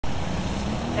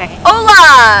Okay.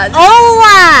 Hola!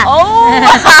 Hola!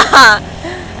 Hola!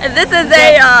 And this is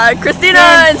a Christina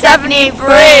and Stephanie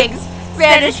Briggs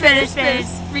Spanish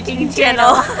speaking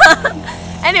channel.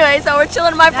 Anyway, so we're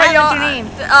chilling in my front yard.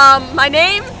 What's your name? My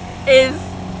name is...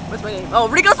 What's my name? Oh,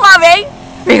 Rico Suave.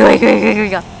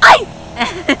 Rico. Ay!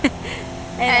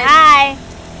 And I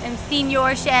am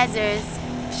Senior Shazzers.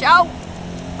 Shout.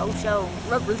 Oh, show.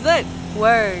 Represent.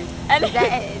 Word. And Is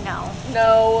that it? No.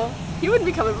 No. He wouldn't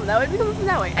be coming from that way. He'd be coming from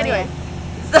that way. Oh, Anyway.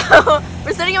 So,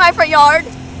 we're sitting in my front yard.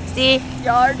 See?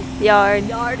 Yard. Yard.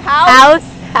 House.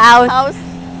 House.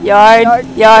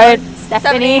 Yard.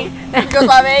 Stephanie. Rico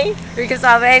Suave. Rico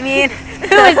Suave, I mean.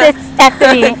 Who is this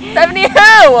Stephanie? Stephanie who?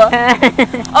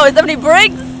 Oh, it's Stephanie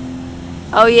Briggs?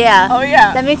 Oh, yeah. Oh,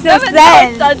 yeah. That makes no sense. No,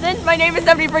 it doesn't. My name is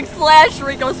Stephanie Briggs /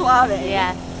 Rico Suave.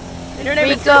 Yeah. And her name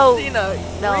Rico, is Christina.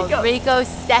 No, Rico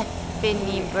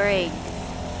Stephanie Briggs.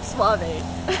 Suave.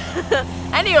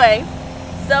 Anyway,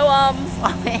 so,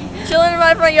 chilling in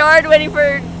my front yard waiting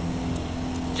for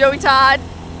Joey Todd.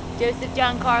 Joseph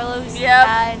John Carlos. Yep.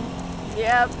 Todd.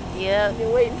 Yep. Yep.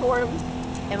 Been waiting for him.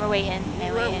 And we're waiting.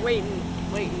 We're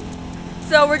waiting.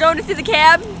 So we're going to see the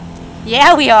cab.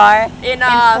 Yeah, we are. In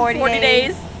 40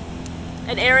 days.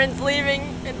 And Aaron's leaving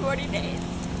in 40 days.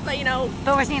 But you know.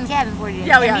 But we're seeing the cab in 40 days.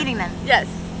 Yeah, we are are. meeting them. Yes.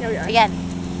 Yeah, we are. Again.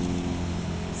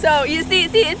 So you see,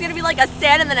 it's gonna be like a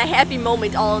sad and then a happy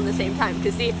moment all in the same time.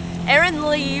 Because see, Aaron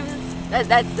leaves.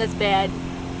 That's bad.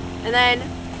 And then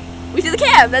we see the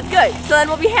cab. That's good. So then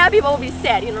we'll be happy, but we'll be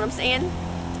sad. You know what I'm saying?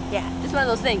 Yeah. Just one of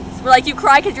those things. Where like you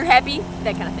cry because you're happy.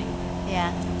 That kind of thing.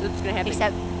 Yeah. That's gonna happen.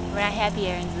 Except we're not happy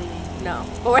Aaron's leaving. No.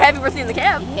 But we're happy we're seeing the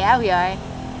cab. Yeah, we are.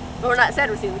 But we're not sad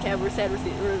we're seeing the cab. We're sad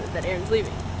that Aaron's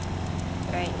leaving.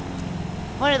 Right.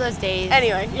 One of those days.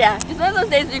 Anyway, yeah. Just one of those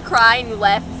days where you cry and you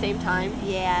laugh at the same time.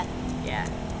 Yeah. Yeah.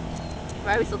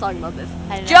 Why are we still talking about this?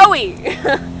 I don't know. Joey!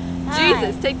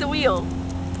 Jesus, take the wheel.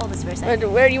 Hold this for a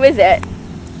second. Where is it?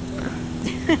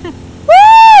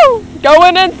 Woo!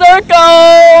 Going in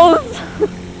circles!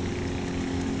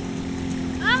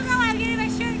 Oh no, I'm getting my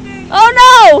shirt dirty. Oh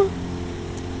no!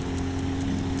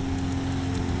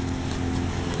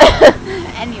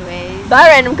 Anyways. By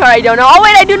random car I don't know. Oh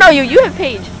wait, I do know you. You have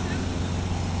Paige.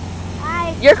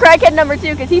 Hi. You're crackhead number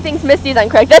 2 because he thinks Misty's on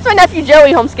crack. That's my nephew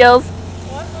Joey, home skills.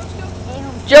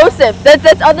 What? Joseph.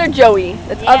 That's other Joey.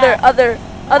 That's Yeah. other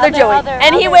Joey.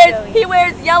 And he Joey.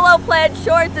 wears yellow plaid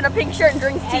shorts and a pink shirt and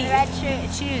drinks tea. And red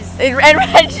shoes. And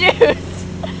red shoes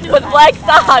with black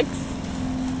socks.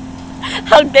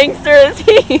 How gangster is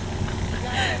he?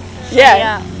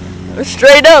 Yeah.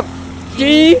 Straight up.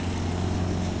 G.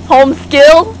 Home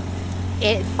skill.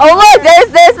 Oh look,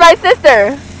 there's my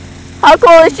sister. How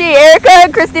cool is she? Erica,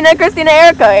 Christina,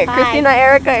 Erica. Hi. Christina,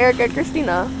 Erica,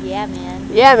 Christina. Yeah, man.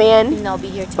 Yeah, man. And I'll be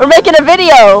here tomorrow. We're making a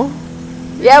video.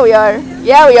 Yeah, we are.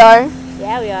 Yeah, we are.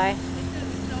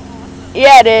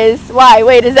 Yeah, it is. Why?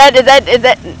 Wait, is that?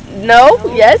 No?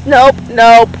 Nope. Yes? Nope.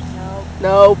 Nope.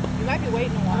 You might be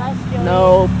waiting a while.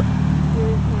 Nope.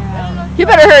 You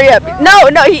better hurry up.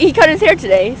 No, he cut his hair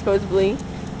today, supposedly.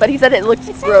 But he said it looks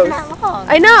It's gross. not that long.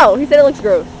 I know. He said it looks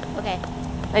gross. Okay.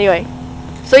 Anyway.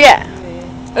 So yeah.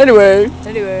 Anyway.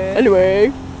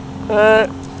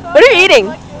 What are you eating?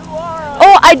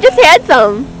 Oh, I just had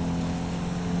some.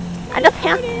 I just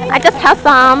have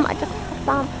some.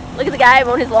 Look at the guy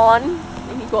mowing his lawn.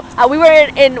 Isn't he cool? We were.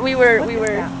 I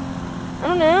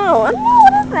don't know. What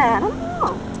is that? I don't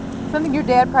know. Something your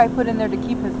dad probably put in there to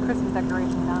keep his Christmas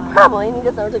decorations on. Probably, and he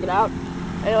just never took it out.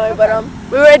 Anyway, but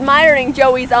we were admiring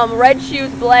Joey's red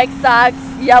shoes, black socks,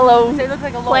 yellow They look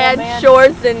like a little plaid man.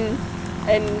 shorts, and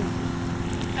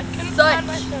such.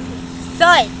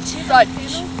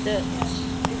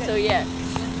 So yeah.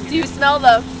 Do you smell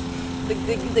the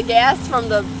gas from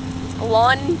the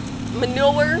lawn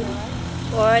manure?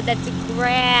 Or that's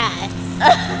grass.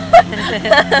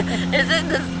 Is it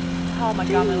this Oh my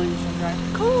god, my legs are so dry.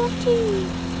 coffee?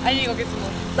 I need to go get some more.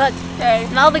 Look, Okay.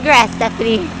 smell the grass,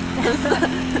 Stephanie.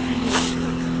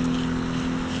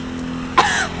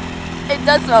 It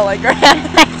does smell like grass.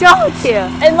 I told you.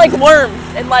 And like worms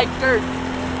and like dirt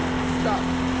stuff.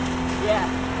 Yeah.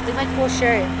 Look at my cool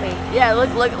shirt. Wait. Yeah,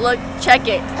 look, check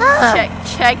it. Ah.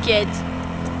 Check it.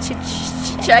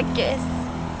 Check it.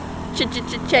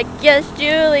 Check yes,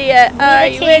 Julia. Are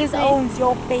you with me? owns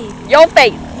your face. Your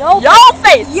face. Your Your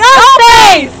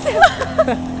face.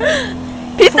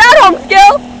 Peace out, home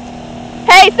skill.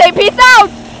 Hey, say peace out.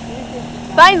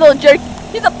 Fine, little jerk.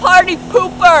 He's a party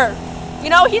pooper. You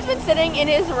know, he's been sitting in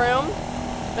his room,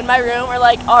 in my room, or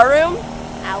like our room.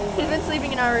 He's been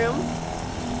sleeping in our room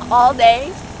all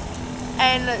day.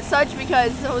 And such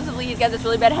because supposedly he's got this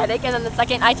really bad headache, and then the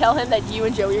second I tell him that you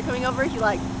and Joey are coming over, he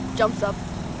like jumps up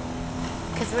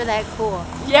Because we're that cool.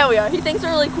 Yeah, we are. He thinks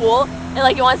we're really cool, and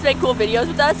like he wants to make cool videos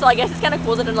with us. So I guess it's kind of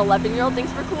cool that an 11-year-old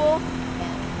thinks we're cool.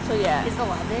 Yeah. So yeah. He's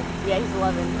 11? Yeah, he's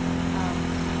 11.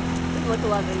 Doesn't look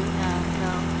 11.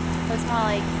 No. Looks more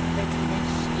like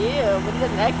 13-ish. Ew, but he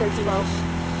doesn't act 13-ish.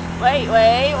 Wait.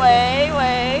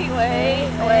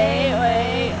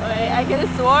 I could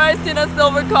have swore I've seen a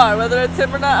silver car. Whether it's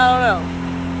him or not, I don't know.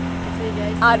 That's what he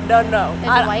does. I don't know.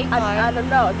 There's a white car. I don't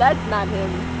know. That's not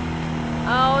him.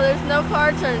 Oh, there's no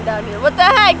car turning down here. What the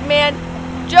heck, man?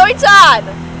 Joey Todd!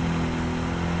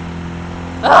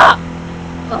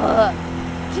 Ugh!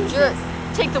 Jesus.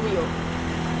 Take the wheel.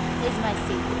 Is my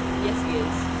seat. Yes, he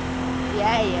is.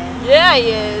 Yeah, he is. Yeah, he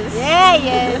is. Yeah, he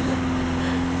is.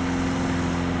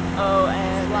 Oh,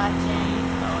 and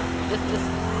Watching. just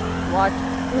watch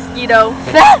mosquito.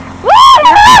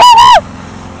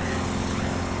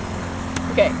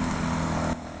 Okay.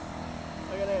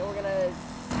 We're gonna.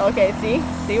 Okay,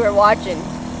 see, we're watching.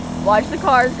 Watch the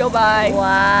cars go by.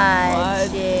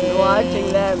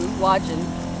 Watching them. Watching.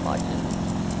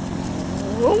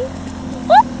 Boom.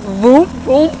 Boom.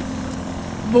 Boom.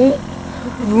 Boom.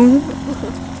 Boom.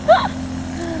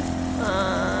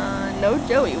 No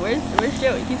Joey. Where's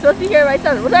Joey? He's supposed to be here right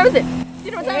now. What time is it? You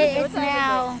know what time is it? It's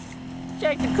now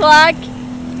Check the clock.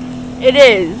 It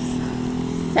is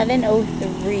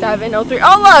 7:03. 7:03.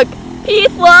 Oh look!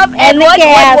 Peace, love, And the what?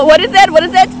 cab. What is that?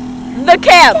 The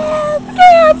cab.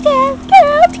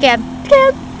 Cab.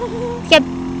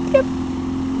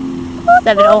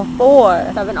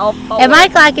 7:04. 7:04. And my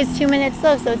clock is 2 minutes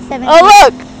slow, so it's 7. Oh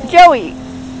look, Joey.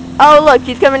 Oh look,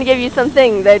 he's coming to give you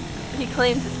something that he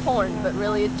claims is porn, but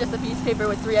really it's just a piece of paper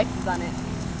with 3 X's on it.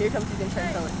 Here comes he's gonna try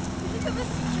to sell it.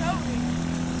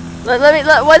 What does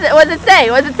it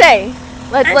say? What does it say?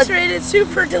 X-rated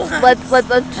super deluxe.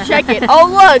 Let's check it. Oh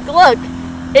look.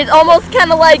 It's almost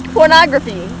kind of like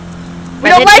pornography. We But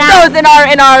don't it's like not. those in our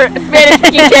Spanish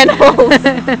speaking channels.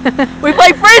 We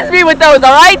play frisbee with those,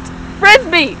 all right?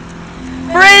 Frisbee.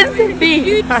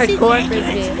 Hardcore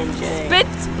frisbee. Spit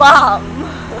bomb.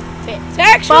 It's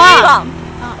actually Bomb.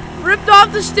 ripped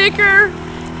off the sticker.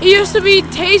 It used to be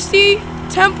Tasty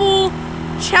Temple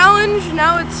Challenge.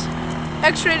 Now it's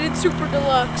X-rated super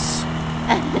deluxe.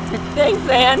 Thanks,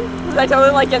 man. Was I totally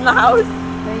like in the house?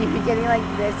 Then you'd be getting like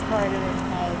this part of his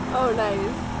head. Oh, nice.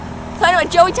 So anyway,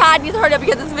 Joey Todd needs to hurry up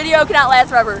because this video cannot last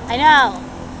forever. I know.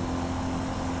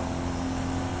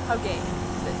 Okay.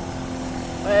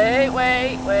 Wait.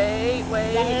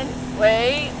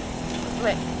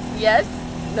 Yes.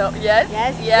 No. Yes.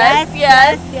 That's it.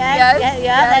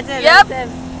 Yep. That's him.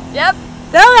 Yep.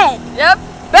 Throw it. Yep.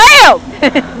 Bam!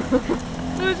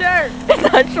 Who's hurt? It's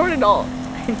not short at all.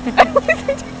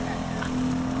 It's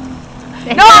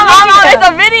No, a Mom, video. it's a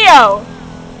video.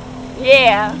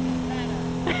 Yeah.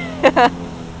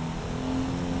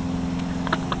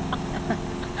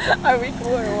 Are we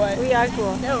cool or what? We are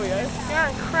cool. No, we are. You're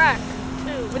on crack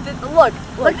too. With this,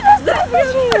 look at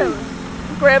this shoes.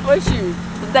 Grandpa's shoes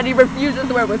that he refuses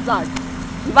to wear with socks.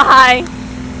 Bye.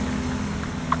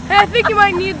 Hey, I think you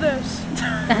might need this.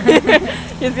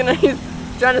 He's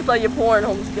trying to sell you porn,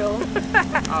 home skill.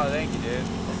 Oh, thank you, dude.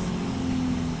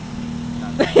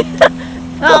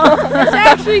 It's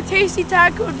actually Tasty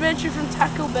Taco Adventure from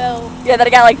Taco Bell. Yeah, that I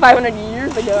got like 500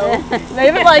 years ago. They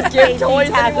even like give toys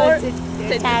anymore.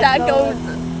 Tasty Tacos.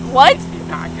 What?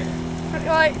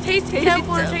 Like Tasty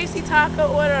Temple or Tasty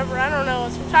Taco, whatever. I don't know.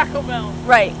 It's from Taco Bell.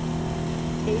 Right.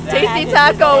 Tasty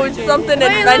Taco, something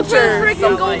Hey, look for adventure.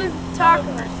 freaking golden taco.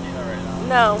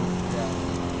 No.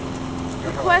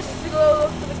 Request to go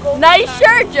look for the golden Nice taco.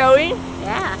 shirt, Joey.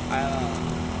 Yeah.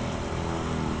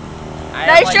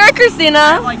 Nice shirt, Christina.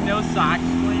 I have like no socks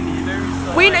clean either.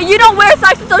 So You don't wear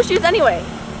socks with those shoes anyway.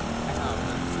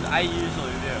 I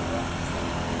usually do.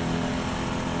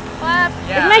 Clap.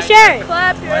 Yeah, It's my shirt.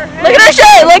 Clap your hands. Look at her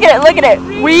shirt. Look at it.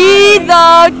 We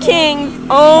the Kings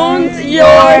owns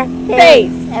your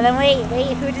face. And then wait,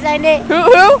 who designed it? Who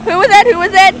was that? Who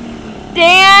was that?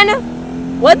 Dan.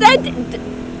 What's that?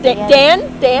 Dan?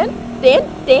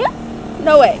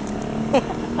 No way.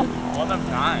 All the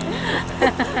time.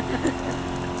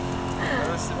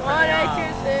 1,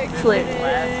 8, 2, 6. Flip.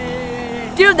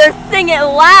 Dude, they're singing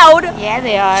loud. Yeah,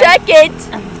 they are. Check it.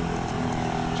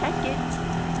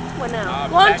 What now?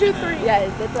 1, 2, 3. Yeah,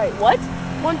 that's right. What?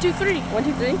 1, 2, 3. 1,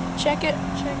 2, 3. Check it.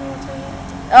 Check it. What's it?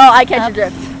 Oh, I catch your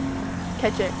drift.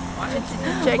 Catch it.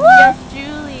 Check. Yes,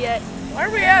 Juliet. Why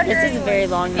are we out here? This is a very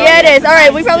long Yeah, it is. All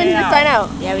right, we probably need to sign out.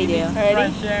 Yeah, we do. Alrighty.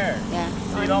 Fresh air. Yeah.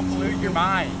 So you don't pollute your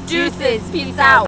mind. Juices. Peace out.